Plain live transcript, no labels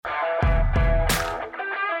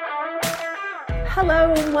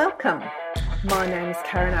Hello and welcome. My name's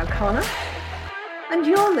Karen O'Connor and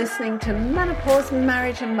you're listening to Menopause,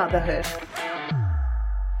 Marriage and Motherhood.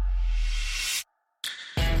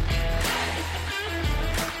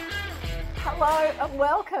 Hello and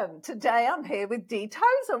welcome. Today I'm here with Dee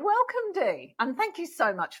Tozer. Welcome, Dee. And thank you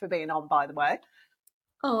so much for being on, by the way.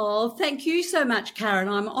 Oh, thank you so much, Karen.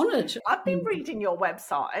 I'm honoured. I've been reading your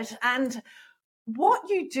website and what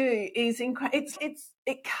you do is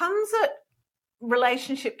it comes at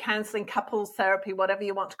relationship counselling, couples therapy, whatever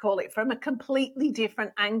you want to call it, from a completely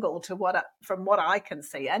different angle from what I can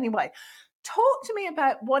see. Anyway, talk to me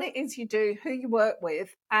about what it is you do, who you work with,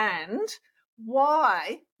 and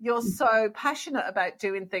why you're so passionate about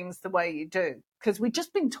doing things the way you do. Because we've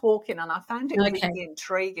just been talking and I found it really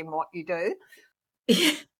intriguing what you do.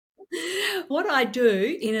 What I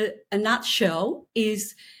do in a nutshell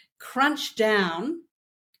is crunch down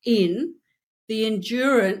in the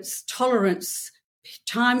endurance, tolerance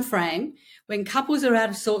time frame when couples are out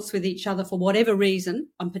of sorts with each other for whatever reason,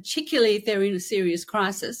 and particularly if they're in a serious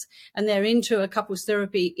crisis and they're into a couples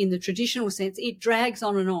therapy in the traditional sense, it drags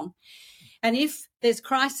on and on. And if there's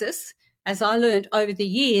crisis, as I learned over the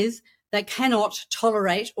years, they cannot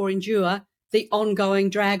tolerate or endure the ongoing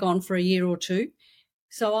drag on for a year or two.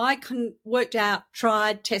 So I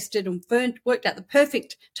tried, tested and worked out the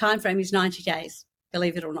perfect time frame is 90 days,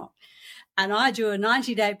 believe it or not. And I do a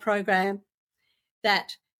 90-day program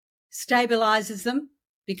that stabilises them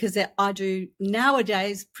because I do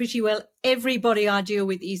nowadays pretty well everybody I deal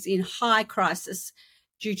with is in high crisis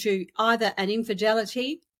due to either an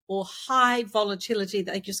infidelity or high volatility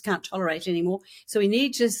that they just can't tolerate anymore. So we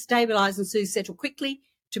need to stabilise and soothe, settle quickly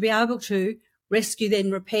to be able to rescue, then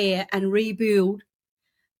repair and rebuild,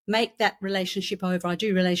 make that relationship over. I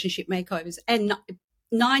do relationship makeovers. And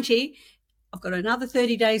 90, I've got another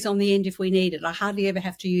 30 days on the end if we need it. I hardly ever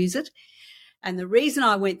have to use it. And the reason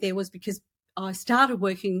I went there was because I started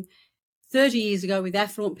working 30 years ago with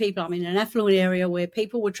affluent people. I'm in an affluent area where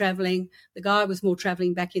people were travelling. The guy was more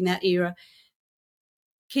travelling back in that era.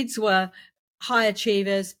 Kids were high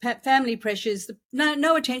achievers, family pressures,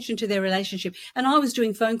 no attention to their relationship. And I was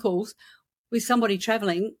doing phone calls with somebody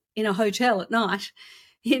travelling in a hotel at night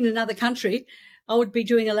in another country. I would be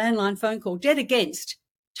doing a landline phone call,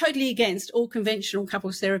 totally against all conventional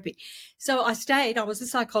couples therapy. So I stayed. I was a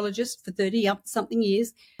psychologist for 30-something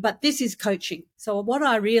years, but this is coaching. So what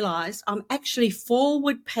I realised, I'm actually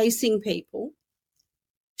forward-pacing people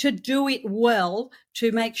to do it well,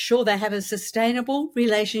 to make sure they have a sustainable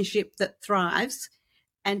relationship that thrives.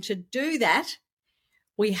 And to do that,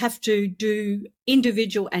 we have to do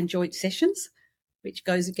individual and joint sessions, which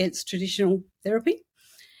goes against traditional therapy.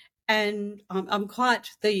 And I'm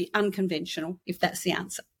quite the unconventional, if that's the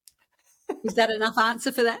answer. Is that enough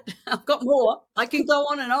answer for that? I've got more. I can go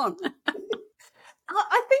on and on.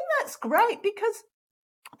 I think that's great because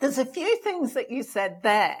there's a few things that you said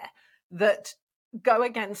there that go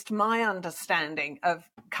against my understanding of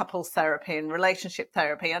couples therapy and relationship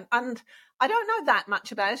therapy. And I don't know that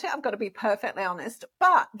much about it, I've got to be perfectly honest.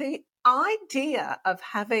 But the idea of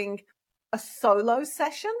having a solo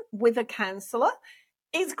session with a counsellor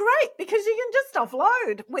is great because you can just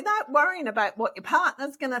offload without worrying about what your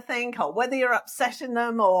partner's going to think or whether you're upsetting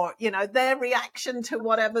them or, their reaction to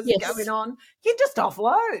whatever's going on. You just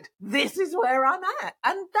offload. This is where I'm at.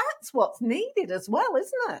 And that's what's needed as well,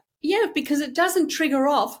 isn't it? Yeah, because it doesn't trigger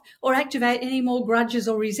off or activate any more grudges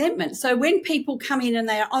or resentment. So when people come in and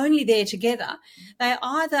they are only there together, they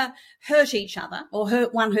either hurt each other or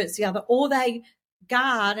one hurts the other, or they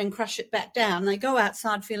guard and crush it back down. They go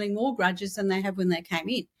outside feeling more grudges than they have when they came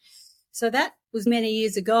in. So that was many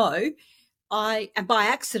years ago. By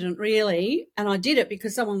accident really, and I did it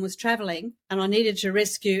because someone was travelling and I needed to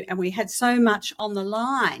rescue, and we had so much on the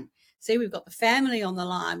line. See, we've got the family on the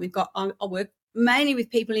line. I work mainly with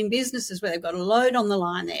people in businesses where they've got a load on the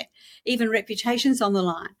line there, even reputations on the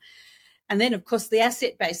line. And then, of course, the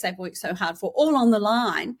asset base they've worked so hard for, all on the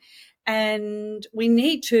line. And we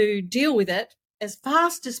need to deal with it as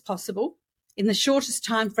fast as possible in the shortest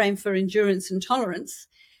time frame for endurance and tolerance,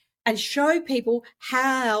 and show people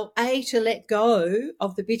how, to let go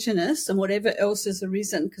of the bitterness and whatever else has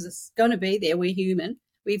arisen, because it's going to be there. We're human.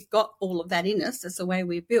 We've got all of that in us. That's the way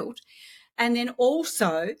we're built. And then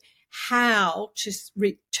also how to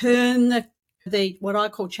return the what I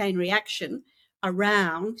call chain reaction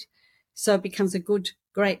around so it becomes a good,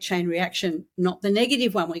 great chain reaction, not the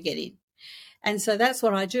negative one we get in. And so that's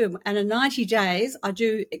what I do. And in 90 days, I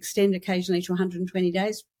do extend occasionally to 120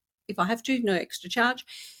 days if I have to, no extra charge.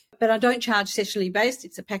 But I don't charge sessionally based.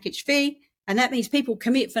 It's a package fee. And that means people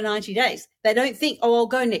commit for 90 days. They don't think, I'll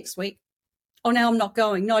go next week. Oh, now I'm not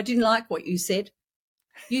going. No, I didn't like what you said.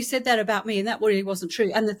 You said that about me, and that really wasn't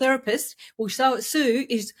true. And the therapist, well, so Sue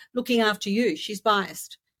is looking after you. She's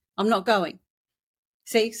biased. I'm not going.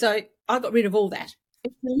 See, so I got rid of all that.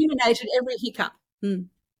 It eliminated every hiccup.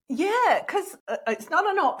 Yeah, because it's not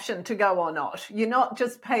an option to go or not. You're not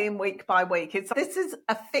just paying week by week.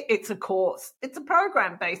 It's a course. It's a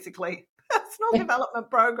program, basically. Personal development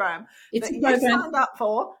program It's that a program. you signed up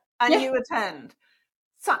for and you attend.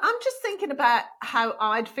 So I'm just thinking about how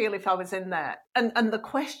I'd feel if I was in there and the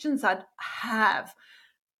questions I'd have,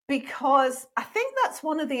 because I think that's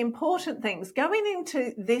one of the important things. Going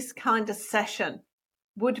into this kind of session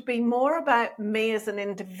would be more about me as an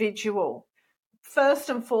individual, first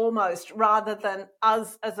and foremost, rather than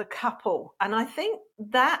us as a couple. And I think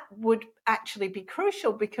that would actually be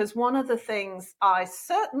crucial, because one of the things I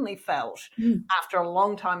certainly felt after a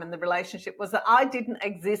long time in the relationship was that I didn't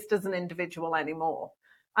exist as an individual anymore.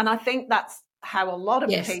 And I think that's how a lot of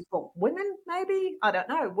people, women maybe, I don't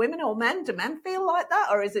know, women or men, do men feel like that?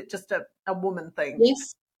 Or is it just a woman thing?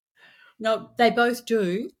 Yes. No, they both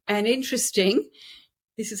do. And interesting,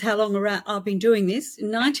 this is how long I've been doing this. In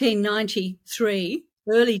 1993,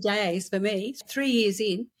 early days for me, 3 years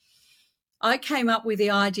in, I came up with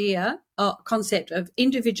the concept of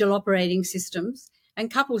individual operating systems and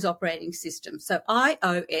couples operating systems. So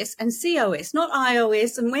iOS and COS, not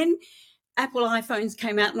iOS. And when Apple iPhones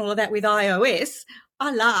came out and all of that with iOS,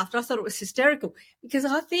 I laughed. I thought it was hysterical, because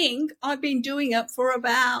I think I've been doing it for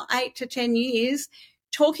about 8 to 10 years,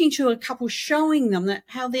 talking to a couple, showing them that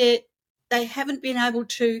how they haven't been able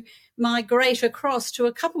to migrate across to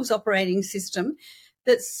a couples operating system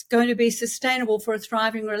that's going to be sustainable for a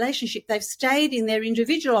thriving relationship. They've stayed in their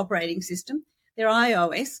individual operating system, their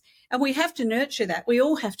iOS, and we have to nurture that. We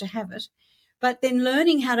all have to have it. But then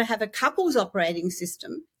learning how to have a couples operating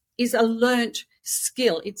system is a learnt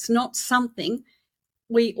skill. It's not something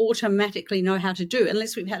we automatically know how to do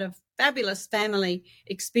unless we've had a fabulous family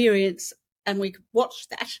experience and we watch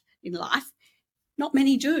that in life. Not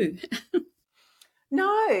many do.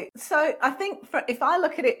 No. So I think if I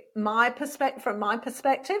look at it from my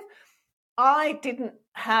perspective, I didn't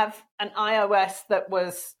have an iOS that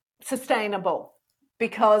was sustainable,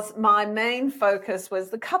 because my main focus was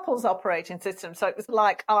the couples operating system. So it was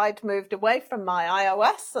like I'd moved away from my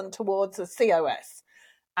iOS and towards a COS.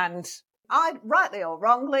 And I, rightly or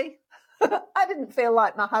wrongly, I didn't feel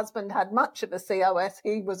like my husband had much of a COS.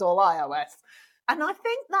 He was all iOS. And I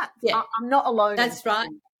think that I'm not alone. That's right.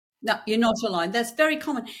 No, you're not alone. That's very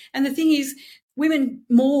common. And the thing is, women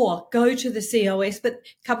more go to the COS, but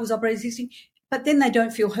couples operating system, but then they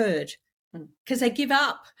don't feel heard because they give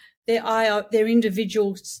up their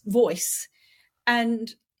individual voice.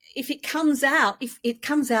 And if it comes out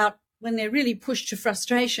when they're really pushed to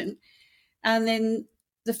frustration, and then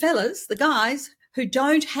the guys who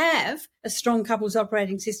don't have a strong couples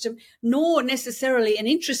operating system, nor necessarily an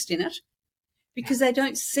interest in it, because they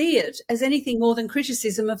don't see it as anything more than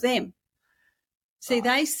criticism of them. See,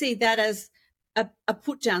 they see that as a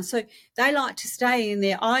put down. So they like to stay in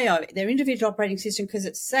their individual operating system, because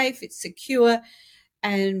it's safe, it's secure,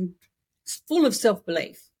 and it's full of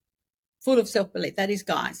self-belief. That is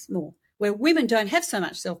guys more. Where women don't have so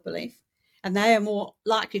much self-belief, and they are more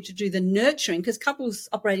likely to do the nurturing, because couples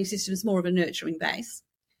operating system is more of a nurturing base.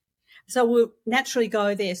 So we'll naturally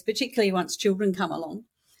go there, particularly once children come along.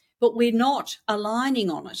 But we're not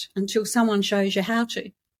aligning on it until someone shows you how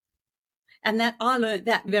to. And that I learned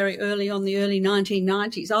that very early on, the early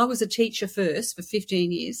 1990s. I was a teacher first for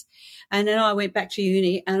 15 years, and then I went back to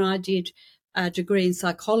uni and I did a degree in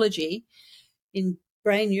psychology, in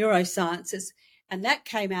brain neurosciences, and that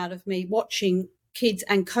came out of me watching kids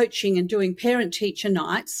and coaching and doing parent-teacher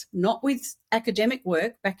nights, not with academic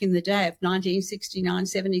work back in the day of 1969,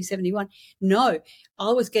 70, 71. No,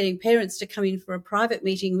 I was getting parents to come in for a private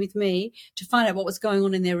meeting with me to find out what was going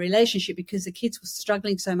on in their relationship, because the kids were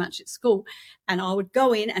struggling so much at school. And I would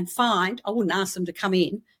go in and I wouldn't ask them to come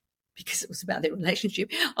in because it was about their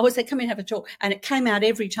relationship. I would say, come in, have a talk. And it came out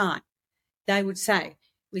every time. They would say,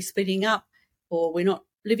 we're splitting up, or we're not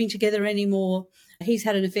living together anymore. He's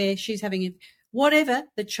had an affair, she's having a whatever.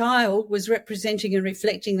 The child was representing and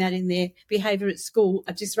reflecting that in their behaviour at school,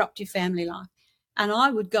 a disruptive family life. And I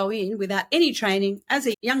would go in without any training as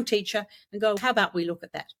a young teacher and go, how about we look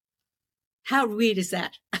at that? How weird is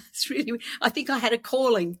that? It's really weird. I think I had a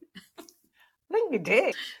calling. I think you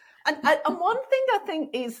did. And one thing I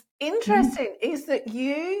think is interesting is that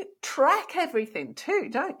you track everything too,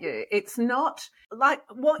 don't you? It's not like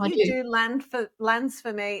what you do lands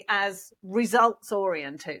for me as results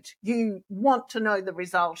oriented. You want to know the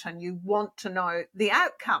result and you want to know the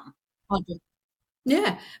outcome. I do.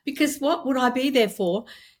 Yeah, because what would I be there for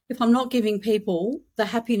if I'm not giving people the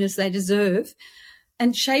happiness they deserve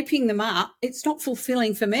and shaping them up? It's not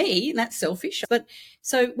fulfilling for me, and that's selfish. But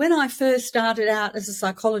so when I first started out as a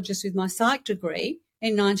psychologist with my psych degree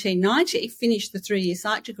in 1990, finished the 3-year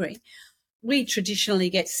psych degree, we traditionally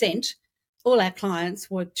get sent, all our clients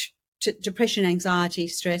were to depression, anxiety,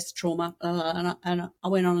 stress, trauma, and I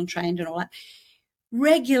went on and trained and all that.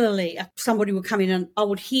 Regularly, somebody would come in and I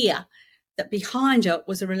would hear that behind it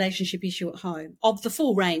was a relationship issue at home of the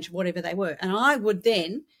full range of whatever they were. And I would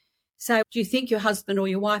then say, do you think your husband or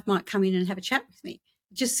your wife might come in and have a chat with me?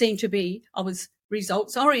 It just seemed to be, I was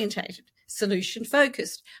results orientated, solution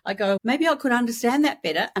focused. I go, maybe I could understand that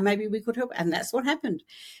better and maybe we could help. And that's what happened.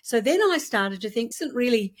 So then I started to think, this isn't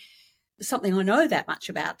really something I know that much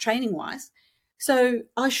about training wise. So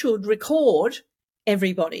I should record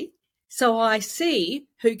everybody. So I see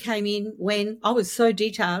who came in when. I was so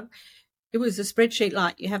detailed. It was a spreadsheet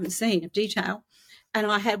like you haven't seen of detail. And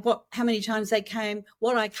I had how many times they came,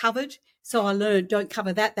 what I covered. So I learned, don't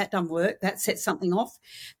cover that. That doesn't work. That sets something off.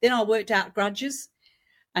 Then I worked out grudges.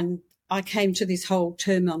 And I came to this whole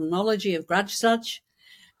terminology of grudge sludge,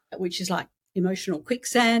 which is like emotional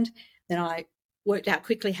quicksand. Then I worked out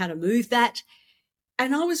quickly how to move that.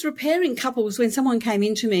 And I was repairing couples when someone came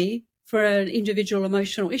into me for an individual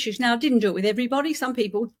emotional issues. Now, I didn't do it with everybody. Some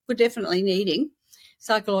people were definitely needing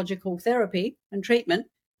psychological therapy and treatment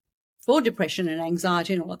for depression and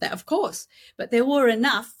anxiety and all of that, of course. But there were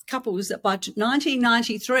enough couples that by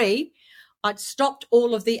 1993, I'd stopped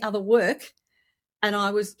all of the other work and I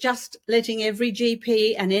was just letting every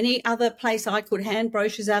GP and any other place I could hand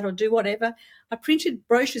brochures out or do whatever. I printed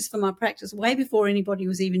brochures for my practice way before anybody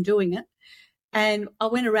was even doing it. And I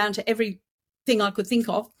went around to everything I could think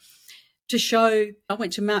of to show. I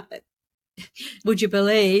went to, would you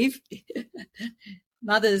believe,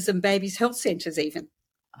 mothers and babies' health centres even,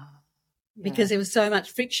 because there was so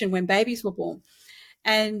much friction when babies were born.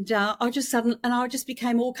 And I just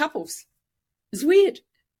became all couples. It's weird.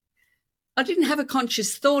 I didn't have a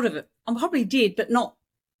conscious thought of it. I probably did, but not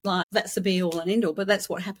like that's the be all and end all, but that's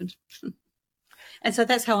what happened. And so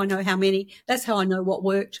that's how I know how many, that's how I know what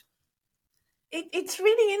worked. It's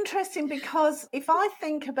really interesting because if I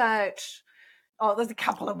think about, there's a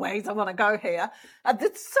couple of ways I want to go here.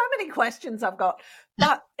 There's so many questions I've got,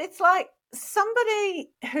 but it's like somebody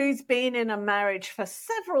who's been in a marriage for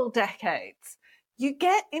several decades, you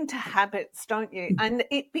get into habits, don't you? And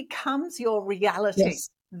it becomes your reality. Yes.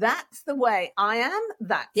 That's the way I am.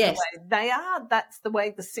 That's Yes. the way they are. That's the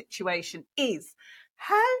way the situation is.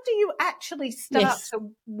 How do you actually start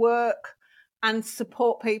to work and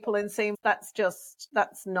support people in seeing that's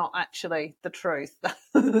not actually the truth?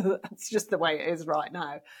 That's just the way it is right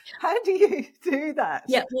now. How do you do that?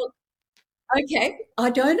 Yeah, well, okay.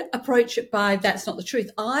 I don't approach it by that's not the truth.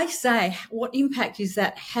 I say, what impact is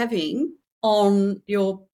that having on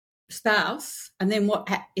your spouse? And then what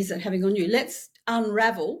is it having on you? Let's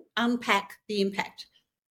unpack the impact.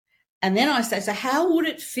 And then I say, so how would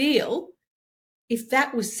it feel if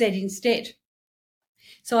that was said instead?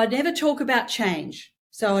 So I never talk about change.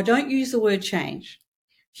 So I don't use the word change.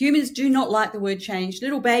 Humans do not like the word change.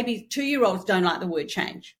 Little babies, 2-year-olds don't like the word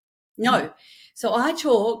change. No. So I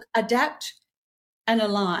talk adapt and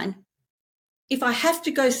align. If I have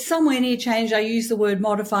to go somewhere near change, I use the word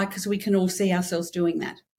modify because we can all see ourselves doing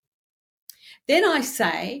that. Then I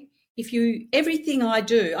say, everything I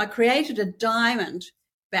do, I created a diamond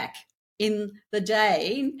back in the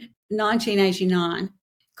day, 1989,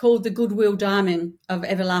 called the Goodwill Diamond of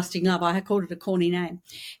Everlasting Love. I had called it a corny name.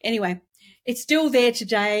 Anyway, it's still there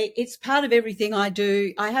today. It's part of everything I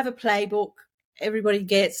do. I have a playbook everybody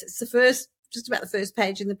gets. It's just about the first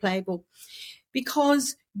page in the playbook,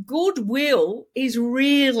 because goodwill is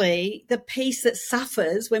really the piece that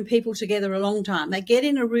suffers when people are together a long time. They get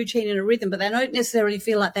in a routine and a rhythm, but they don't necessarily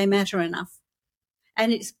feel like they matter enough.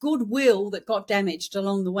 And it's goodwill that got damaged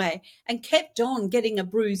along the way and kept on getting a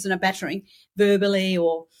bruise and a battering verbally,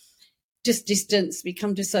 or just distance,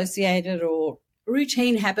 become dissociated, or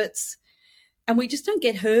routine habits. And we just don't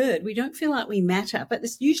get heard. We don't feel like we matter. But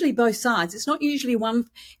it's usually both sides. It's not usually one.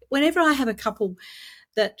 Whenever I have a couple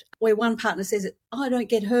where one partner says, I don't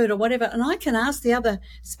get heard or whatever, and I can ask the other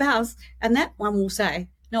spouse, and that one will say,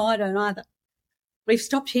 no, I don't either. We've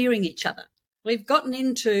stopped hearing each other. We've gotten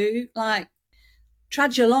into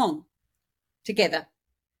trudge along together.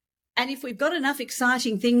 And if we've got enough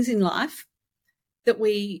exciting things in life that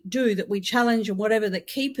we do, that we challenge and whatever, that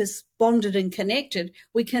keep us bonded and connected,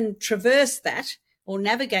 we can traverse that or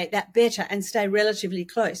navigate that better and stay relatively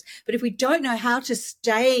close. But if we don't know how to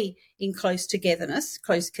stay in close togetherness,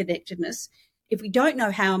 close connectedness, if we don't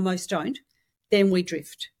know how, and most don't, then we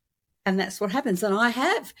drift. And that's what happens. And I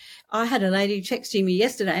had a lady texting me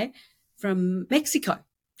yesterday from Mexico.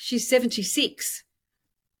 She's 76.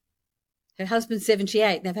 Her husband's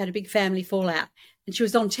 78. They've had a big family fallout. And she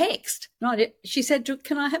was on text. She said,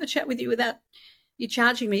 can I have a chat with you without you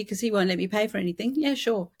charging me, because he won't let me pay for anything? Yeah,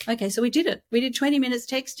 sure. Okay, so we did it. We did 20 minutes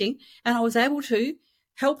texting, and I was able to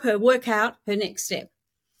help her work out her next step.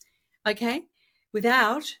 Okay,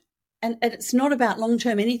 and it's not about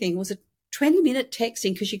long-term anything. It was a 20-minute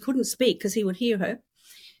texting because she couldn't speak because he would hear her.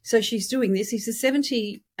 So she's doing this. He's a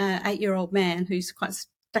 78-year-old man who's quite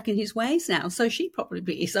stuck in his ways now. So she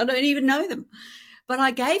probably is. I don't even know them. But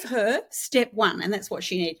I gave her step one, and that's what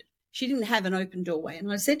she needed. She didn't have an open doorway.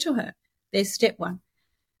 And I said to her, there's step one.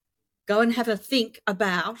 Go and have a think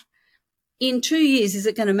about, in 2 years, is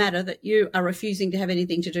it going to matter that you are refusing to have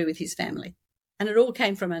anything to do with his family? And it all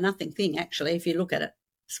came from a nothing thing, actually, if you look at it,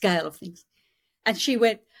 scale of things. And she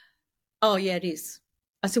went, oh, yeah, it is.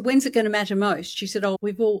 I said, when's it going to matter most? She said, I've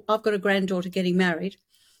got a granddaughter getting married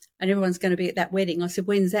and everyone's going to be at that wedding. I said,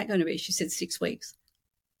 when's that going to be? She said, 6 weeks.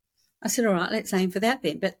 I said, all right, let's aim for that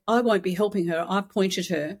then. But I won't be helping her. I've pointed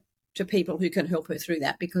her to people who can help her through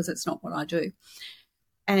that, because it's not what I do.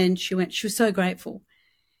 And she was so grateful,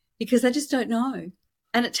 because they just don't know.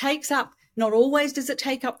 And it takes up, not always does it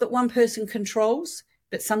take up that one person controls,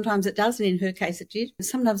 but sometimes it does. And in her case, it did.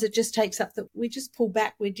 Sometimes it just takes up that we just pull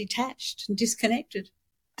back, we're detached and disconnected.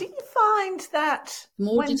 Do you find that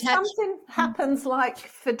when something happens like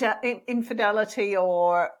infidelity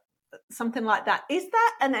or something like that, is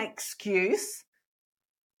that an excuse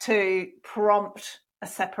to prompt a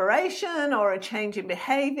separation or a change in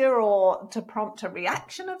behaviour, or to prompt a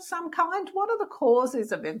reaction of some kind? What are the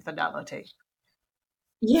causes of infidelity?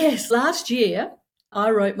 Yes, last year I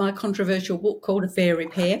wrote my controversial book called Affair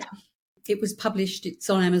Repair. It was published, it's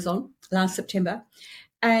on Amazon last September.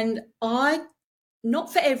 And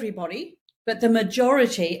not for everybody, but the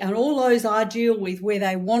majority, and all those I deal with where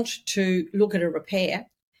they want to look at a repair,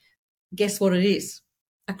 guess what it is?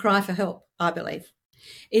 A cry for help, I believe.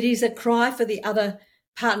 It is a cry for the other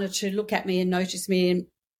partner to look at me and notice me. And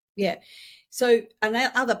yeah. So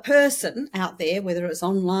another person out there, whether it's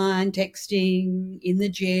online, texting, in the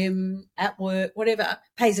gym, at work, whatever,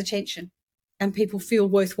 pays attention, and people feel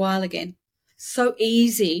worthwhile again. So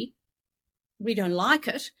easy. We don't like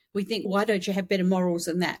it. We think, why don't you have better morals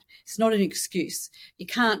than that? It's not an excuse. You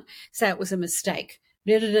can't say it was a mistake.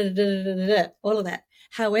 All of that.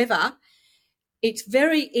 However, it's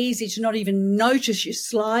very easy to not even notice you're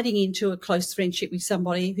sliding into a close friendship with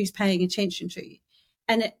somebody who's paying attention to you.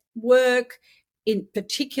 And at work in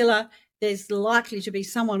particular, there's likely to be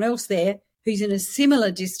someone else there who's in a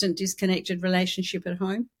similar distant, disconnected relationship at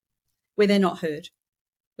home where they're not heard,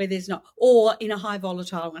 where there's not, or in a high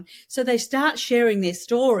volatile one. So they start sharing their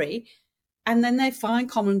story, and then they find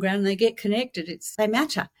common ground and they get connected. They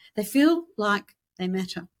matter. They feel like they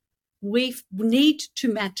matter. We need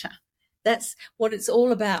to matter. That's what it's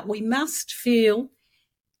all about. We must feel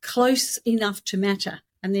close enough to matter.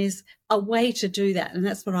 And there's a way to do that. And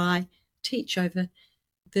that's what I teach over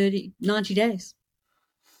 90 days.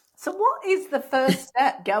 So what is the first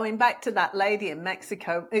step? Going back to that lady in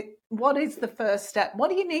Mexico, what is the first step?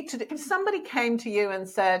 What do you need to do? If somebody came to you and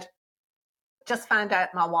said, just found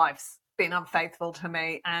out my wife's been unfaithful to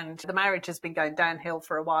me and the marriage has been going downhill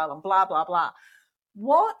for a while and blah, blah, blah.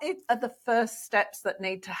 What are the first steps that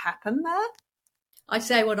need to happen there? I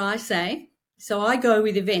say what I say. So I go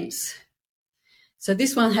with events. So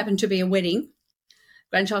this one happened to be a wedding,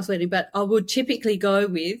 grandchild's wedding, but I would typically go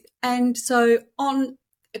with, and so on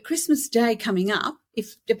a Christmas Day coming up,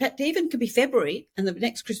 if even could be February and the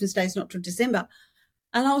next Christmas Day is not till December,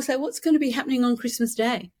 and I'll say, what's going to be happening on Christmas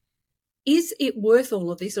Day? Is it worth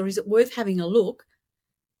all of this, or is it worth having a look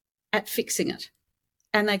at fixing it?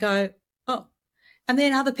 And they go, oh. And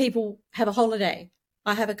then other people have a holiday.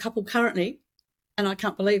 I have a couple currently, and I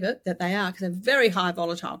can't believe it that they are, because they're a very high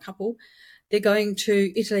volatile couple. They're going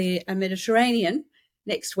to Italy and Mediterranean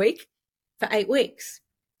next week for 8 weeks.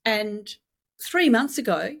 And 3 months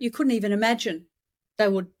ago, you couldn't even imagine they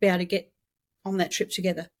would be able to get on that trip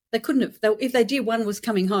together. They couldn't have. If they did, one was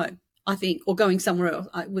coming home, I think, or going somewhere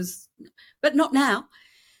else. But not now.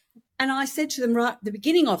 And I said to them right at the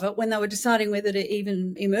beginning of it, when they were deciding whether to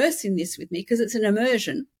even immerse in this with me, because it's an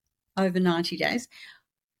immersion over 90 days,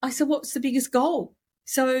 I said, what's the biggest goal?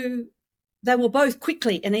 So they were both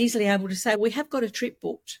quickly and easily able to say, we have got a trip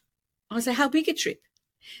booked. I said, how big a trip?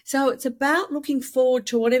 So it's about looking forward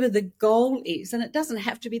to whatever the goal is. And it doesn't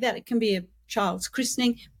have to be that. It can be a child's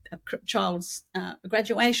christening, a child's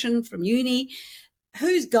graduation from uni.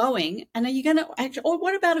 Who's going? And are you going to, or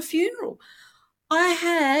what about a funeral? I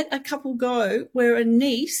had a couple go where a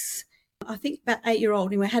niece, I think about 8-year-old,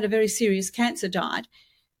 anyway, had a very serious cancer, died.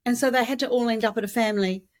 And so they had to all end up at a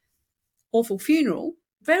family awful funeral,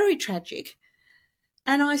 very tragic.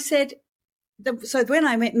 And I said, so when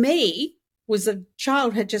I met me, was a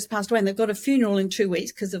child had just passed away and they've got a funeral in 2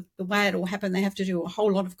 weeks because of the way it all happened. They have to do a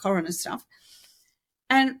whole lot of coroner stuff.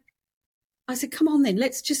 And I said, come on then,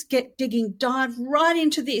 let's just dive right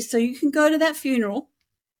into this. So you can go to that funeral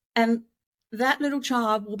and that little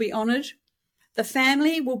child will be honoured. The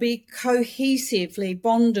family will be cohesively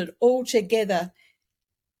bonded all together.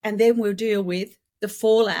 And then we'll deal with the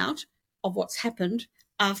fallout of what's happened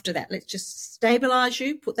after that. Let's just stabilise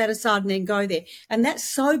you, put that aside and then go there. And that's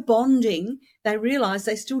so bonding, they realise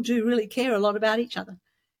they still do really care a lot about each other.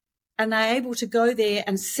 And they're able to go there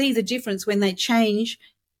and see the difference when they change.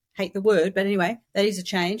 Hate the word, but anyway, that is a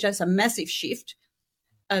change. That's a massive shift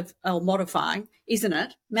of modifying, isn't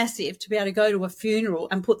it? Massive to be able to go to a funeral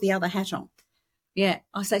and put the other hat on. Yeah.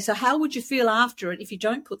 I say, so how would you feel after it if you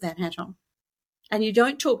don't put that hat on and you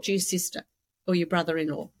don't talk to your sister or your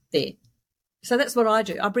brother-in-law there? So that's what I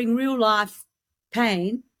do. I bring real life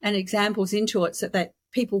pain and examples into it so that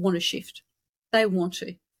people want to shift. They want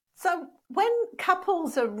to. So when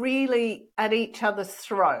couples are really at each other's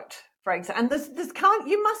throat, for example, and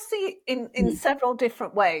you must see it in several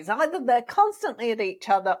different ways. Either they're constantly at each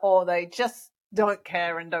other or they just don't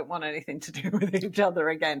care and don't want anything to do with each other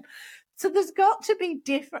again. So there's got to be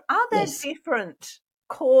different. Are there different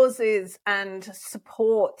causes and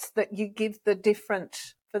supports that you give for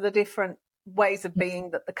the different ways of being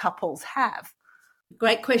that the couples have?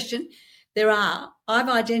 Great question. There are. I've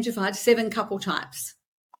identified 7 couple types.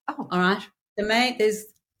 Oh. All right. There's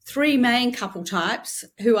 3 main couple types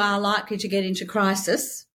who are likely to get into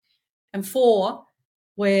crisis, and 4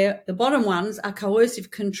 where the bottom ones are coercive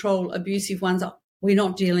control, abusive ones. We're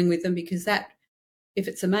not dealing with them because that, if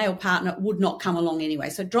it's a male partner, would not come along anyway.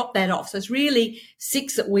 So drop that off. So it's really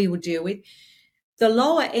 6 that we would deal with. The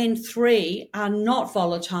lower end 3 are not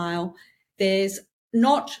volatile. There's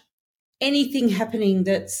not anything happening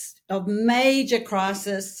that's of major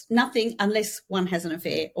crisis, nothing unless one has an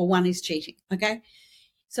affair or one is cheating, okay?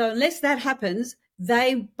 So unless that happens,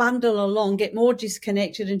 they bundle along, get more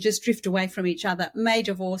disconnected and just drift away from each other. May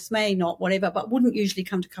divorce, may not, whatever, but wouldn't usually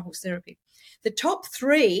come to couples therapy. The top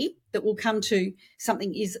 3 that will come to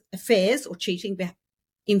something is affairs or cheating,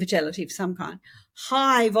 infidelity of some kind,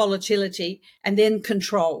 high volatility, and then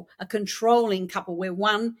control, a controlling couple where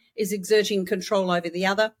one is exerting control over the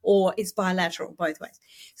other or it's bilateral both ways.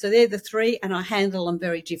 So they're the 3 and I handle them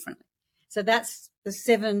very differently. So that's the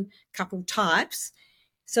 7 couple types.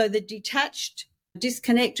 So the detached,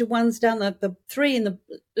 disconnected ones down the 3 in the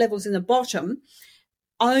levels in the bottom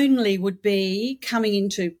only would be coming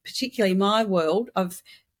into particularly my world of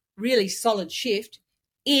really solid shift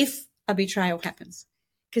if a betrayal happens,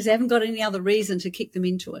 because they haven't got any other reason to kick them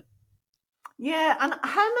into it. Yeah, and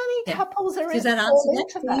how many couples are Does that answer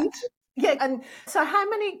into that? Yeah, and so how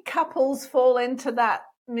many couples fall into that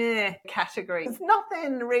meh category? There's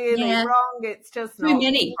nothing really wrong, it's just too not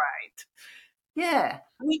many. Right. Yeah.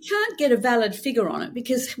 We can't get a valid figure on it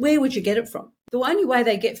because where would you get it from? The only way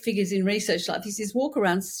they get figures in research like this is walk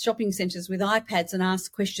around shopping centres with iPads and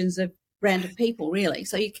ask questions of random people, really.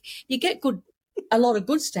 So you get a lot of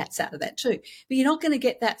good stats out of that too. But you're not going to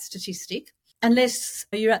get that statistic unless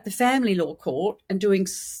you're at the family law court and doing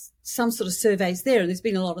some sort of surveys there. And there's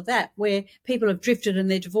been a lot of that where people have drifted and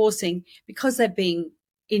they're divorcing because they've been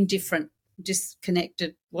indifferent,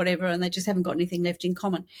 disconnected, whatever, and they just haven't got anything left in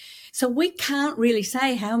common. So we can't really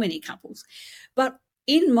say how many couples. But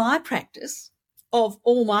in my practice of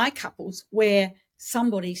all my couples where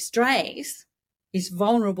somebody strays, is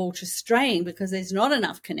vulnerable to straying because there's not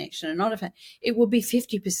enough connection and it will be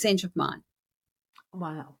 50% of mine.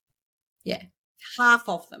 Wow. Yeah. Half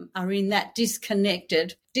of them are in that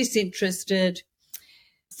disconnected, disinterested,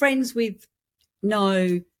 friends with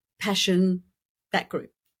no passion, that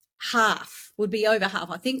group. Half would be over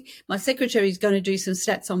half. I think my secretary is going to do some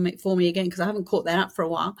stats on it for me again because I haven't caught that up for a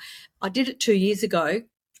while. I did it 2 years ago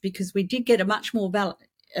because we did get a much more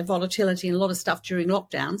volatility and a lot of stuff during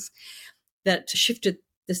lockdowns that shifted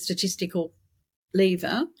the statistical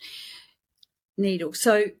needle.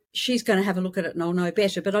 So she's going to have a look at it and I'll know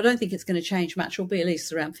better, but I don't think it's going to change much. It'll be at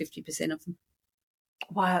least around 50% of them.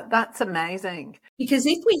 Wow, that's amazing. Because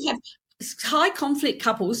if we have high conflict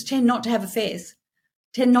couples tend not to have affairs,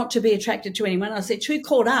 tend not to be attracted to anyone else. They're too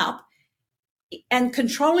caught up, and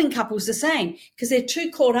controlling couples the same because they're too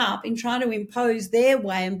caught up in trying to impose their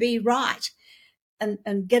way and be right.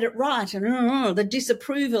 And get it right, and the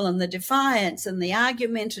disapproval and the defiance and the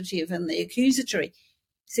argumentative and the accusatory.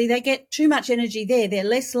 See, they get too much energy there. They're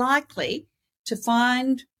less likely to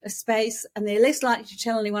find a space, and they're less likely to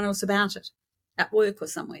tell anyone else about it at work or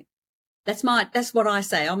somewhere. That's what I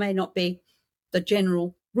say. I may not be the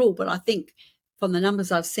general rule, but I think from the numbers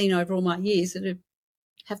I've seen over all my years, it would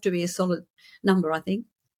have to be a solid number, I think.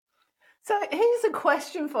 So here's a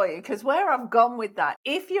question for you, because where I've gone with that,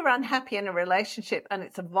 if you're unhappy in a relationship and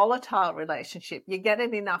it's a volatile relationship, you're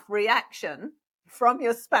getting enough reaction from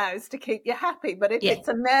your spouse to keep you happy. But if it's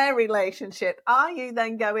a mere relationship, are you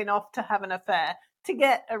then going off to have an affair to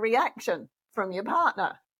get a reaction from your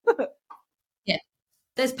partner? Yeah,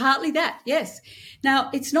 there's partly that, yes. Now,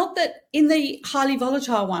 it's not that in the highly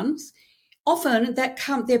volatile ones, often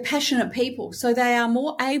they're passionate people, so they are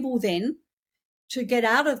more able then to get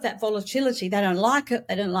out of that volatility. They don't like it.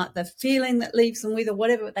 They don't like the feeling that leaves them with or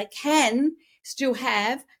whatever, but they can still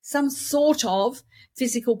have some sort of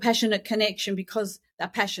physical passionate connection because they're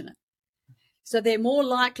passionate. So they're more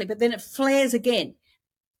likely, but then it flares again.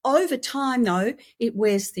 Over time, though, it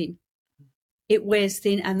wears thin. It wears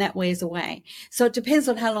thin and that wears away. So it depends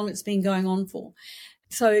on how long it's been going on for.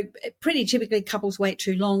 So pretty typically couples wait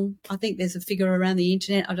too long. I think there's a figure around the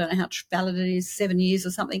internet. I don't know how valid it is, 7 years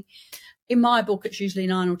or something. In my book, it's usually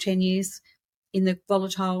 9 or 10 years in the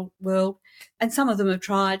volatile world. And some of them have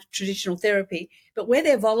tried traditional therapy. But where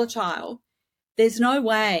they're volatile, there's no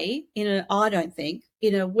way I don't think,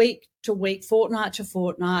 in a week to week, fortnight to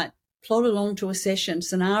fortnight, plod along to a session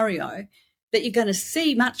scenario that you're going to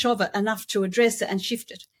see much of it enough to address it and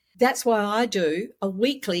shift it. That's why I do a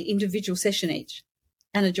weekly individual session each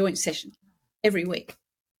and a joint session every week.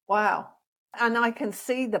 Wow. And I can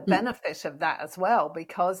see the benefit of that as well,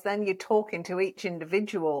 because then you're talking to each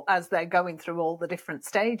individual as they're going through all the different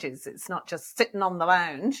stages. It's not just sitting on the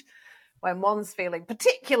lounge when one's feeling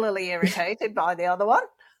particularly irritated by the other one.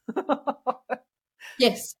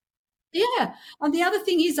 Yes. Yeah. And the other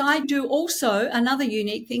thing is I do also, another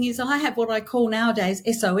unique thing is I have what I call nowadays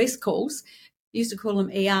SOS calls. I used to call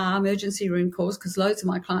them ER, emergency room calls, because loads of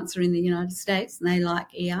my clients are in the United States and they like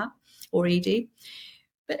ER or ED.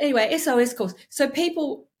 But anyway, SOS calls. So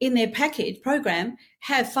people in their package program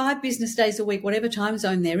have 5 business days a week, whatever time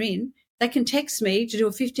zone they're in. They can text me to do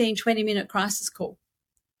a 15, 20-minute crisis call.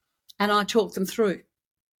 And I talk them through.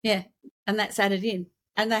 Yeah, and that's added in.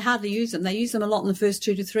 And they hardly use them. They use them a lot in the first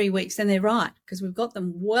 2 to 3 weeks. Then they're right, because we've got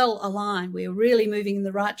them well aligned. We're really moving in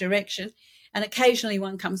the right direction. And occasionally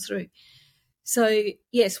one comes through. So,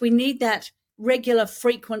 yes, we need that regular,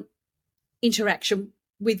 frequent interaction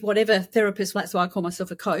with whatever therapist. That's why I call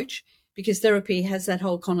myself a coach, because therapy has that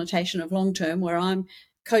whole connotation of long-term, where I'm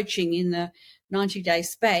coaching in the 90-day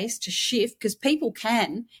space to shift, because people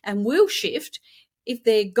can and will shift if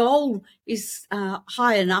their goal is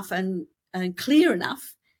high enough and clear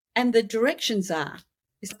enough and the directions are.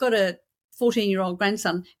 I've got a 14-year-old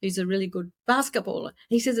grandson who's a really good basketballer.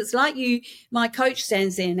 He says, it's like my coach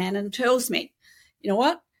stands there, Nan, and tells me, you know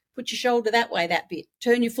what, put your shoulder that way that bit,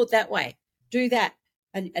 turn your foot that way, do that.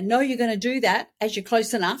 And know you're going to do that as you're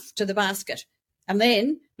close enough to the basket. And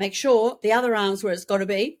then make sure the other arm's where it's got to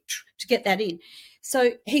be to get that in.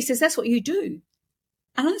 So he says, that's what you do.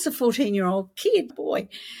 And it's a 14-year-old kid, boy,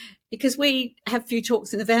 because we have a few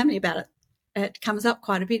talks in the family about it. It comes up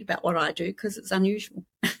quite a bit about what I do because it's unusual.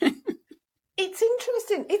 It's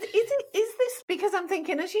interesting. Is this because I'm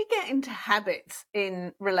thinking as you get into habits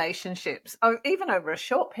in relationships, or even over a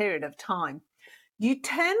short period of time, you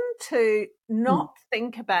tend to not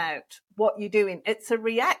think about what you're doing. It's a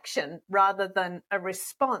reaction rather than a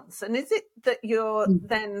response. And is it that you're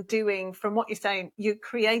then doing, from what you're saying, you're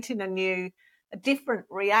creating a different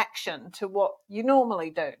reaction to what you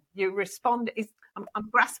normally do? You respond. I'm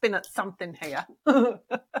grasping at something here.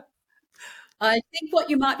 I think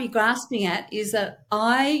what you might be grasping at is that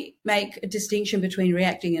I make a distinction between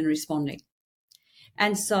reacting and responding.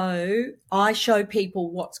 And so I show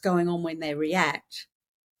people what's going on when they react,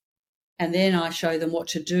 and then I show them what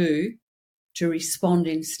to do to respond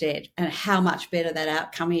instead, and how much better that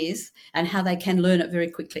outcome is and how they can learn it very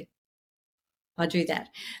quickly. I do that.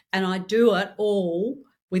 And I do it all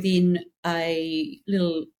within a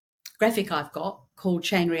little graphic I've got called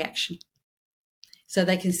chain reaction. So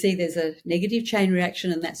they can see there's a negative chain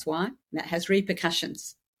reaction, and that's why. And that has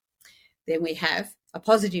repercussions. Then we have a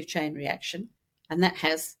positive chain reaction, and that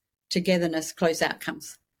has togetherness, close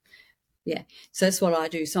outcomes. Yeah, so that's what I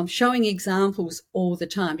do. So I'm showing examples all the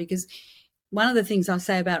time, because one of the things I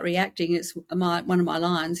say about reacting is one of my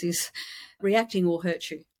lines is reacting will hurt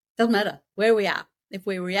you. Doesn't matter where we are. If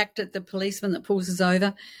we react at the policeman that pulls us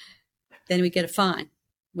over, then we get a fine.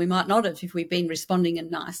 We might not have if we've been responding and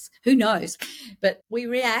nice. Who knows? But we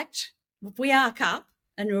react. If we arc up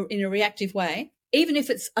and in a reactive way, even if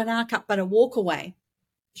it's an arc up but a walk away,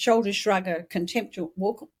 shoulder shrug, a contempt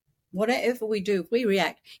walk, whatever we do, if we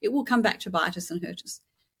react, it will come back to bite us and hurt us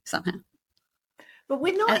somehow. But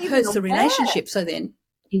we're not and it even hurts aware. The relationship, so then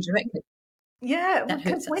indirectly. Yeah,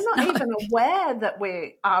 because we're not even aware that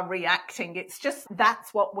we are reacting. It's just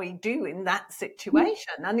that's what we do in that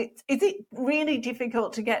situation. And is it really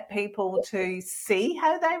difficult to get people to see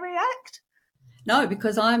how they react? No,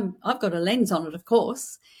 because I've got a lens on it, of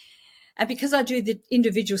course. And because I do the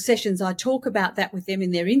individual sessions, I talk about that with them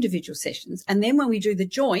in their individual sessions. And then when we do the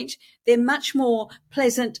joint, they're much more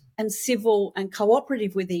pleasant and civil and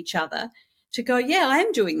cooperative with each other to go, yeah, I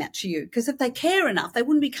am doing that to you. Because if they care enough, they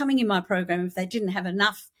wouldn't be coming in my program if they didn't have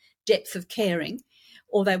enough depth of caring,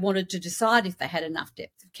 or they wanted to decide if they had enough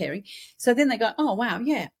depth of caring. So then they go, oh, wow,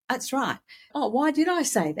 yeah, that's right. Oh, why did I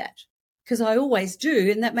say that? Because I always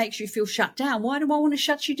do, and that makes you feel shut down. Why do I want to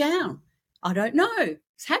shut you down? I don't know.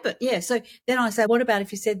 It's habit, yeah. So then I say, what about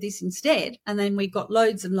if you said this instead? And then we've got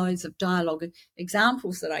loads and loads of dialogue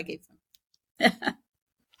examples that I give them.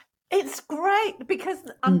 It's great because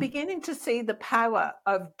I'm beginning to see the power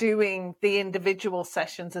of doing the individual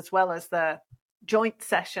sessions as well as the joint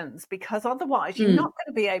sessions, because otherwise you're not going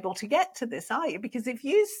to be able to get to this, are you? Because if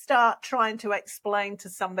you start trying to explain to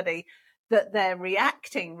somebody that they're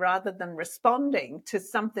reacting rather than responding to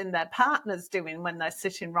something their partner's doing when they're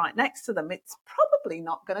sitting right next to them, it's probably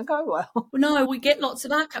not going to go well. No, we get lots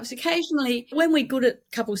of outcomes. Occasionally, when we're good at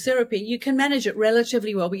couples therapy, you can manage it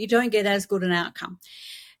relatively well, but you don't get as good an outcome.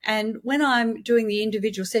 And when I'm doing the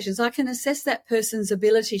individual sessions, I can assess that person's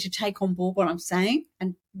ability to take on board what I'm saying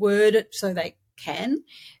and word it so they can,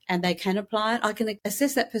 and they can apply it. I can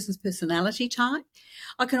assess that person's personality type.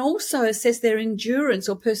 I can also assess their endurance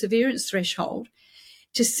or perseverance threshold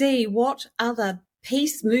to see what other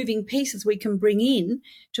moving pieces we can bring in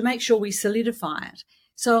to make sure we solidify it.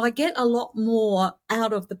 So I get a lot more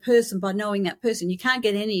out of the person by knowing that person. You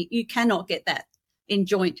cannot get that in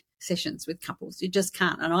joint sessions with couples. You just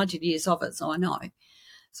can't. And I did years of it, so I know.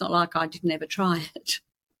 It's not like I didn't ever try it.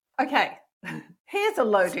 Okay. Here's a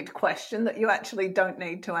loaded question that you actually don't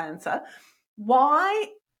need to answer. Why?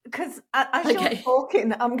 Because as you're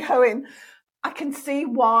talking, I'm going, I can see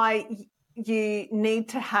why you need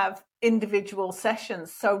to have individual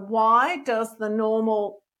sessions. So why does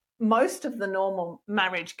most of the normal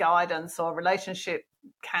marriage guidance or relationship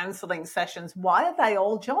counselling sessions, why are they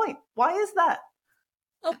all joint? Why is that?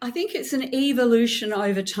 I think it's an evolution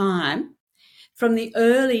over time from the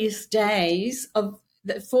earliest days of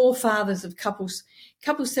the forefathers of couples.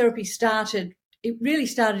 Couples therapy really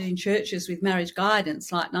started in churches with marriage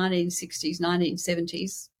guidance, like 1960s,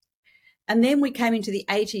 1970s. And then we came into the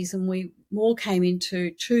 80s and we more came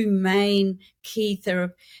into two main key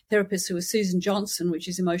therapists who were Susan Johnson, which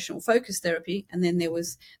is emotional focus therapy, and then there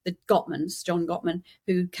was the Gottmans, John Gottman,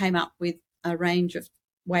 who came up with a range of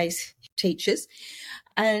ways, teachers.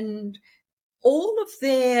 And all of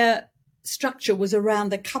their structure was around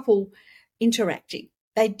the couple interacting.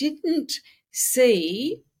 They didn't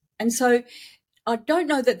see, and so I don't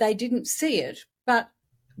know that they didn't see it, but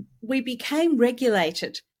we became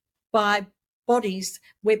regulated by bodies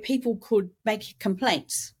where people could make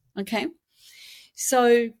complaints, okay?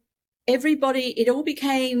 So it all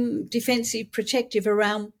became defensive, protective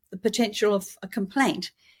around the potential of a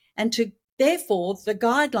complaint. And therefore, the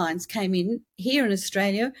guidelines came in here in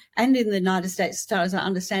Australia and in the United States, as far as I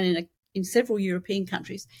understand, in several European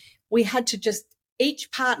countries.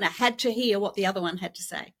 Each partner had to hear what the other one had to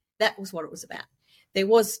say. That was what it was about. There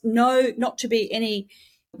was not to be any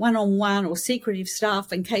one-on-one or secretive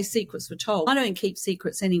stuff in case secrets were told. I don't keep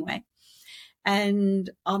secrets anyway. And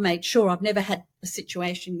I made sure I've never had a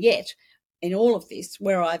situation yet in all of this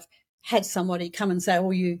where I've had somebody come and say,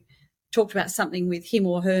 oh, you talked about something with him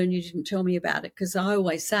or her and you didn't tell me about it. Because I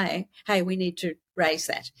always say, hey, we need to raise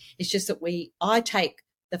that. It's just that I take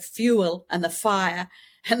the fuel and the fire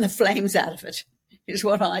and the flames out of it is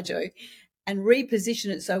what I do, and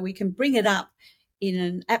reposition it so we can bring it up in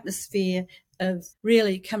an atmosphere of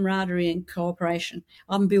really camaraderie and cooperation.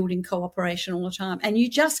 I'm building cooperation all the time. And you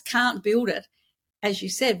just can't build it, as you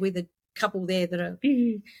said, with a couple there that are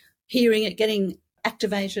hearing it, getting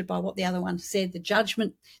activated by what the other one said, the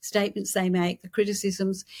judgment statements they make, the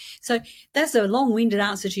criticisms. So that's a long-winded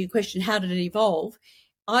answer to your question, how did it evolve?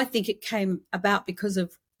 I think it came about because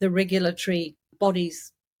of the regulatory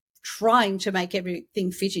bodies trying to make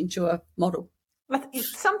everything fit into a model.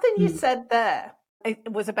 Something you said there,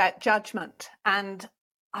 it was about judgment. And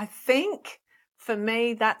I think for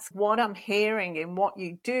me, that's what I'm hearing in what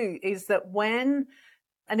you do, is that when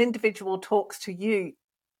an individual talks to you,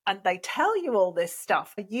 and they tell you all this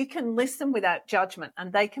stuff, you can listen without judgment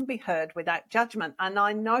and they can be heard without judgment. And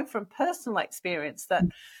I know from personal experience that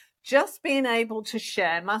just being able to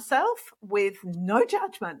share myself with no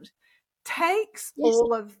judgment takes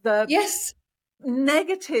all of the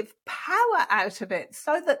negative power out of it.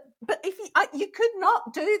 So that, but if you could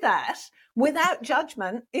not do that without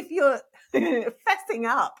judgment if you're fessing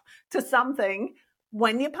up to something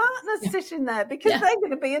when your partner's sitting there, because they're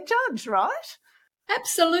going to be a judge, right?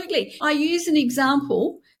 Absolutely. I use an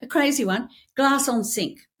example, a crazy one, glass on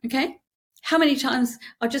sink, okay? How many times,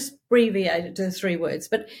 I just abbreviated to 3 words,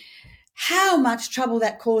 but how much trouble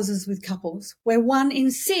that causes with couples where one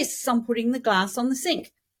insists on putting the glass on the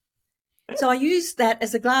sink. So I use that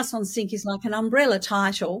as a glass on sink is like an umbrella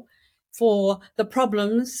title for the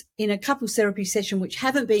problems in a couples therapy session which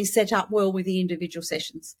haven't been set up well with the individual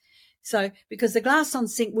sessions. So because the glass on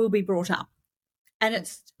sink will be brought up and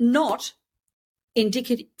it's not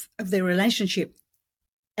indicative of their relationship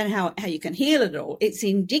and how you can heal it all. It's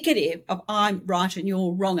indicative of I'm right and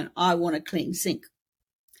you're wrong and I want a clean sink.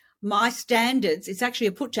 My standards, it's actually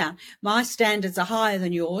a put down, my standards are higher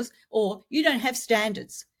than yours, or you don't have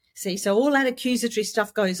standards. See, so all that accusatory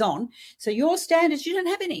stuff goes on. So your standards, you don't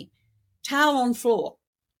have any. Towel on floor,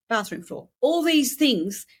 bathroom floor, all these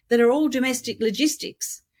things that are all domestic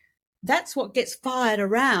logistics. That's what gets fired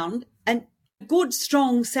around, and good,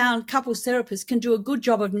 strong, sound couples therapists can do a good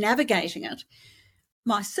job of navigating it.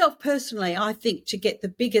 Myself personally, I think to get the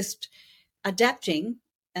biggest adapting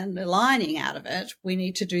and aligning out of it, we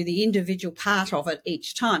need to do the individual part of it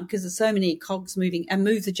each time because there's so many cogs moving, and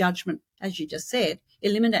move the judgment, as you just said,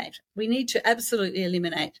 eliminate. We need to absolutely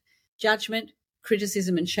eliminate judgment,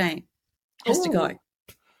 criticism and shame. Has to go.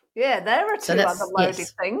 Yeah, there are two other loaded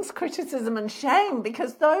things, criticism and shame,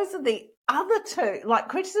 because those are the other two, like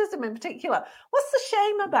criticism in particular. What's the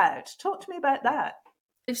shame about? Talk to me about that.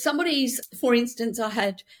 If somebody's, for instance, I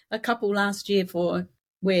had a couple last year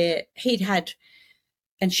where he'd had,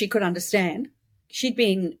 and she could understand, she'd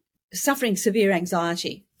been suffering severe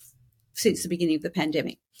anxiety since the beginning of the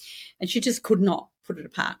pandemic, and she just could not put it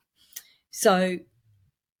apart. So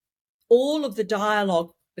all of the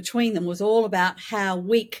dialogue between them was all about how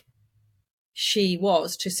weak she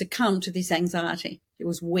was to succumb to this anxiety. It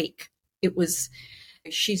was weak. It was,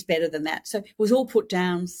 she's better than that. So it was all put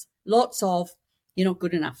downs, lots of, you're not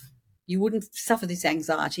good enough. You wouldn't suffer this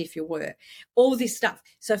anxiety if you were. All this stuff.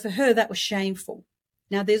 So for her, that was shameful.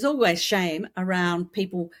 Now, there's always shame around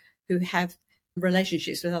people who have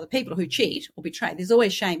relationships with other people who cheat or betray. There's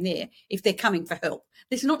always shame there if they're coming for help.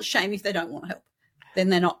 There's not shame if they don't want help. Then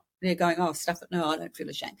they're going, oh, stuff it. No, I don't feel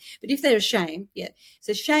ashamed. But if they're ashamed,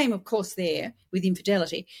 so shame, of course, there with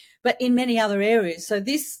infidelity, but in many other areas. So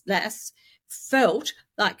this lass felt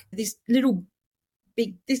like this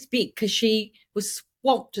big, because she was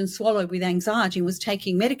swamped and swallowed with anxiety and was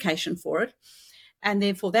taking medication for it. And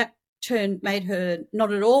therefore that made her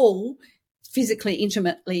not at all physically,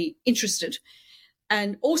 intimately interested.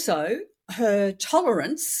 And also her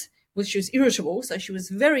tolerance, she was irritable, so she was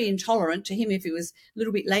very intolerant to him if he was a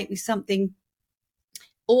little bit late with something,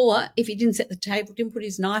 or if he didn't set the table, didn't put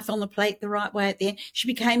his knife on the plate the right way at the end. She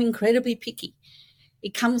became incredibly picky.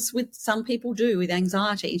 It comes with, some people do, with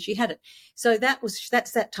anxiety, and she had it. So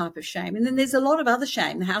that's that type of shame. And then there's a lot of other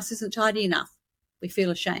shame. The house isn't tidy enough. We feel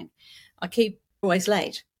ashamed. I keep always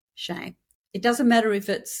late. Shame. It doesn't matter if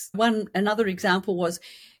it's another example was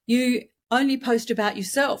you only post about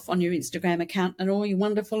yourself on your Instagram account and all your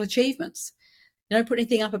wonderful achievements. You don't put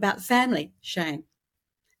anything up about the family. Shame.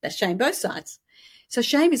 That's shame both sides. So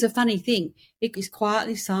shame is a funny thing. It is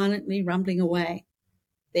quietly, silently rumbling away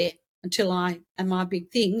there until and my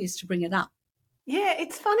big thing is to bring it up. Yeah,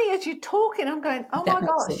 it's funny as you're talking, I'm going, oh my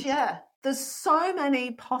gosh, yeah. There's so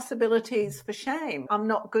many possibilities for shame. I'm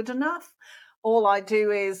not good enough. All I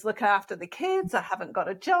do is look after the kids. I haven't got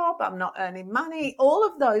a job. I'm not earning money. All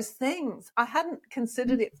of those things. I hadn't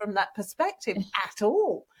considered it from that perspective at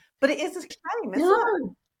all. But it is a shame, isn't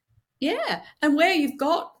it? Yeah. And where you've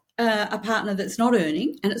got a partner that's not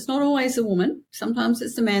earning, and it's not always a woman, sometimes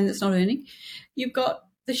it's the man that's not earning, you've got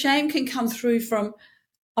the shame can come through from,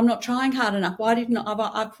 I'm not trying hard enough. Why didn't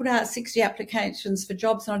I put out 60 applications for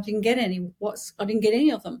jobs and I didn't get any? I didn't get any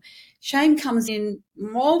of them. Shame comes in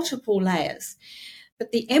multiple layers.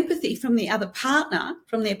 But the empathy from the other partner,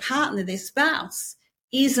 from their partner, their spouse,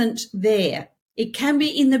 isn't there. It can be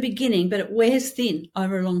in the beginning, but it wears thin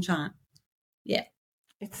over a long time. Yeah.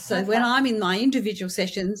 So when I'm in my individual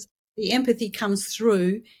sessions, the empathy comes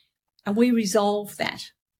through and we resolve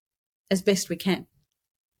that as best we can.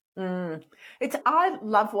 Mm. I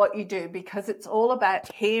love what you do because it's all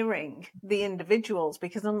about hearing the individuals,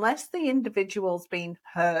 because unless the individual's been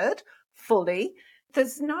heard fully,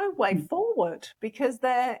 there's no way forward because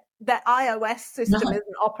their iOS system No.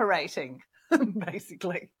 isn't operating,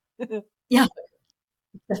 basically. Yeah,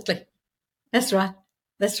 exactly. That's right.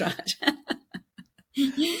 That's right.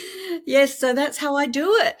 Yes, so that's how I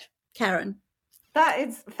do it, Karen. That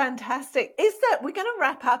is fantastic. We're going to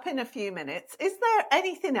wrap up in a few minutes. Is there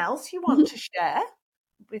anything else you want to share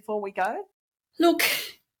before we go? Look,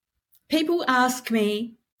 people ask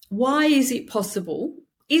me, why is it possible?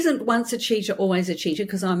 Isn't once a cheater always a cheater?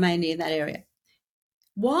 Because I'm mainly in that area.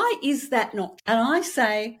 Why is that not? And I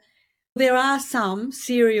say there are some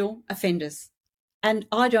serial offenders and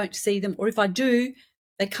I don't see them, or if I do,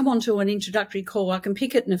 they come onto an introductory call. I can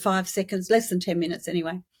pick it in 5 seconds, less than 10 minutes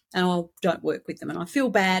anyway, and I don't work with them. And I feel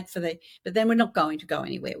bad but then we're not going to go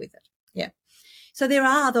anywhere with it. Yeah. So there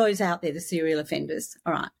are those out there, the serial offenders.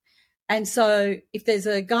 All right. And so if there's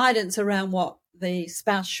a guidance around what the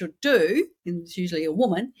spouse should do, and it's usually a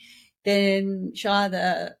woman, then she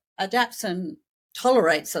either adapts and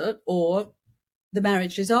tolerates it or the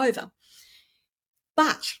marriage is over.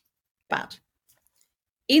 But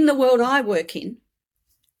in the world I work in,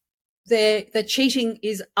 the cheating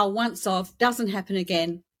is a once off, doesn't happen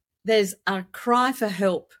again. There's a cry for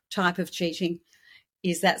help type of cheating.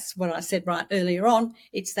 That's what I said right earlier on.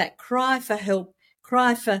 It's that cry for help,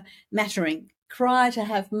 cry for mattering, cry to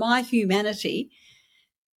have my humanity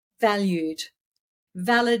valued,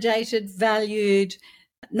 validated, valued,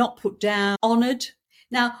 not put down, honoured.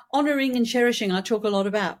 Now, honouring and cherishing, I talk a lot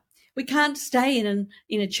about. We can't stay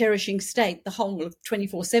in a cherishing state the whole of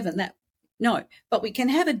 24/7. No, but we can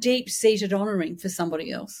have a deep-seated honouring for somebody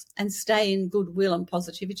else and stay in goodwill and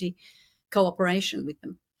positivity, cooperation with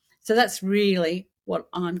them. So that's really what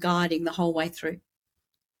I'm guiding the whole way through.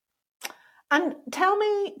 And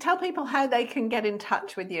tell people how they can get in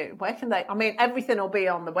touch with you. Where can they? I mean, everything will be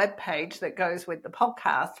on the webpage that goes with the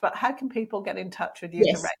podcast, but how can people get in touch with you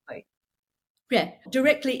directly? Yeah,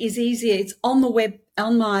 directly is easier. It's on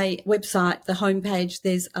my website, the homepage.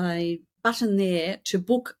 There's a button there to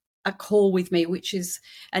book a call with me, which is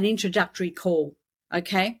an introductory call.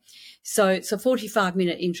 Okay. So it's a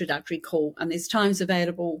 45-minute introductory call, and there's times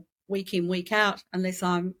available week in, week out. Unless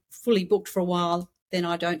I'm fully booked for a while, then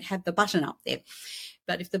I don't have the button up there.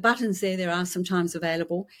 But if the button's there are some times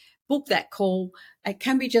available. Book that call. It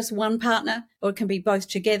can be just one partner or it can be both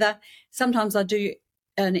together. Sometimes I do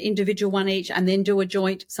an individual one each and then do a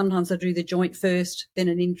joint. Sometimes I do the joint first, then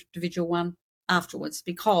an individual one afterwards,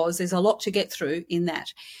 because there's a lot to get through in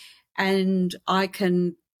that. And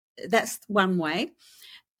that's one way.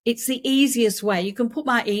 It's the easiest way. You can put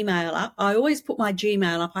my email up. I always put my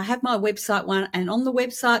Gmail up. I have my website one, and on the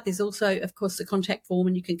website there's also, of course, the contact form,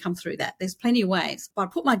 and you can come through that. There's plenty of ways. But I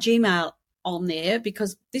put my Gmail on there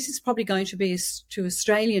because this is probably going to be to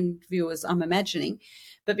Australian viewers, I'm imagining.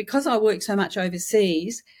 But because I work so much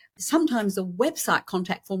overseas, sometimes the website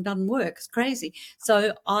contact form doesn't work. It's crazy.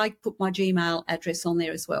 So I put my Gmail address on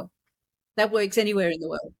there as well. That works anywhere in the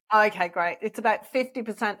world. Okay, great. It's about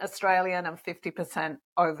 50% Australian and 50%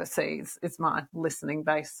 overseas is my listening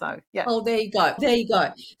base. So, yeah. Oh, there you go. There you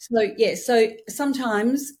go. So, yeah, so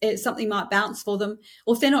sometimes something might bounce for them.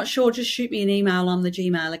 Or if they're not sure, just shoot me an email on the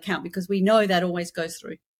Gmail account, because we know that always goes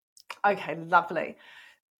through. Okay, lovely.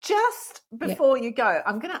 Just before you go,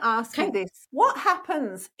 I'm going to ask you this. What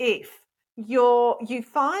happens if you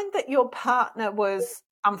find that your partner was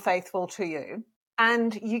unfaithful to you,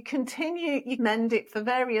 and you mend it for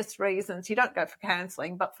various reasons? You don't go for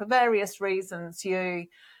counselling, but for various reasons, you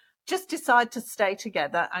just decide to stay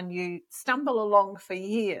together and you stumble along for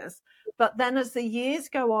years. But then as the years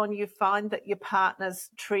go on, you find that your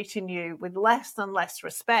partner's treating you with less and less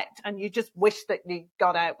respect, and you just wish that you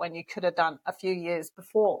got out when you could have done a few years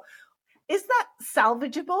before. Is that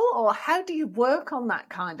salvageable, or how do you work on that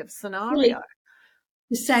kind of scenario?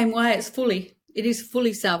 The same way, it is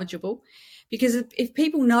fully salvageable, because if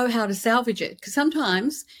people know how to salvage it, because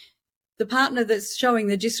sometimes the partner that's showing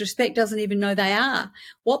the disrespect doesn't even know they are.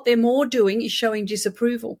 What they're more doing is showing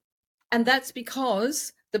disapproval. And that's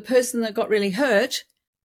because the person that got really hurt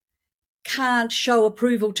can't show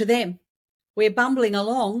approval to them. We're bumbling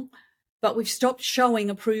along, but we've stopped showing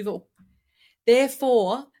approval.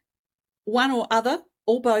 Therefore, one or other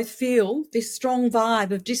or both feel this strong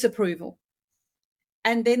vibe of disapproval.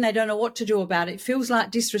 And then they don't know what to do about it. It feels like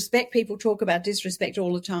disrespect. People talk about disrespect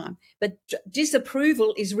all the time. But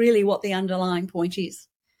disapproval is really what the underlying point is.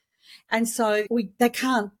 And so they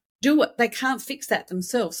can't do it. They can't fix that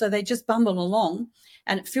themselves. So they just bumble along,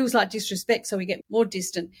 and it feels like disrespect, so we get more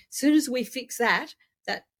distant. As soon as we fix that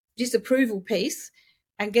disapproval piece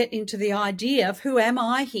and get into the idea of who am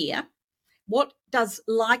I here? What does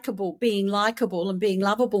being likable and being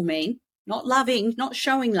lovable mean? Not loving, not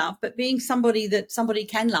showing love, but being somebody that somebody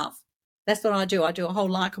can love. That's what I do. I do a whole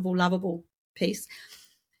likable, lovable piece.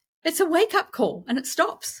 It's a wake-up call and it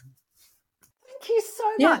stops. Thank you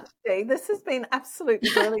so much, Dee. This has been absolutely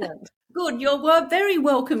brilliant. Good. You're very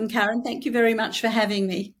welcome, Karen. Thank you very much for having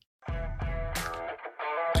me.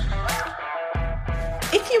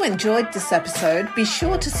 If you enjoyed this episode, be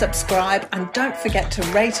sure to subscribe and don't forget to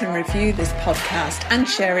rate and review this podcast and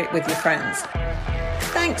share it with your friends.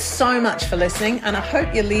 Thanks so much for listening, and I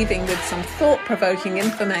hope you're leaving with some thought-provoking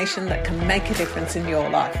information that can make a difference in your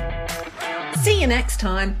life. See you next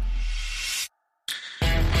time.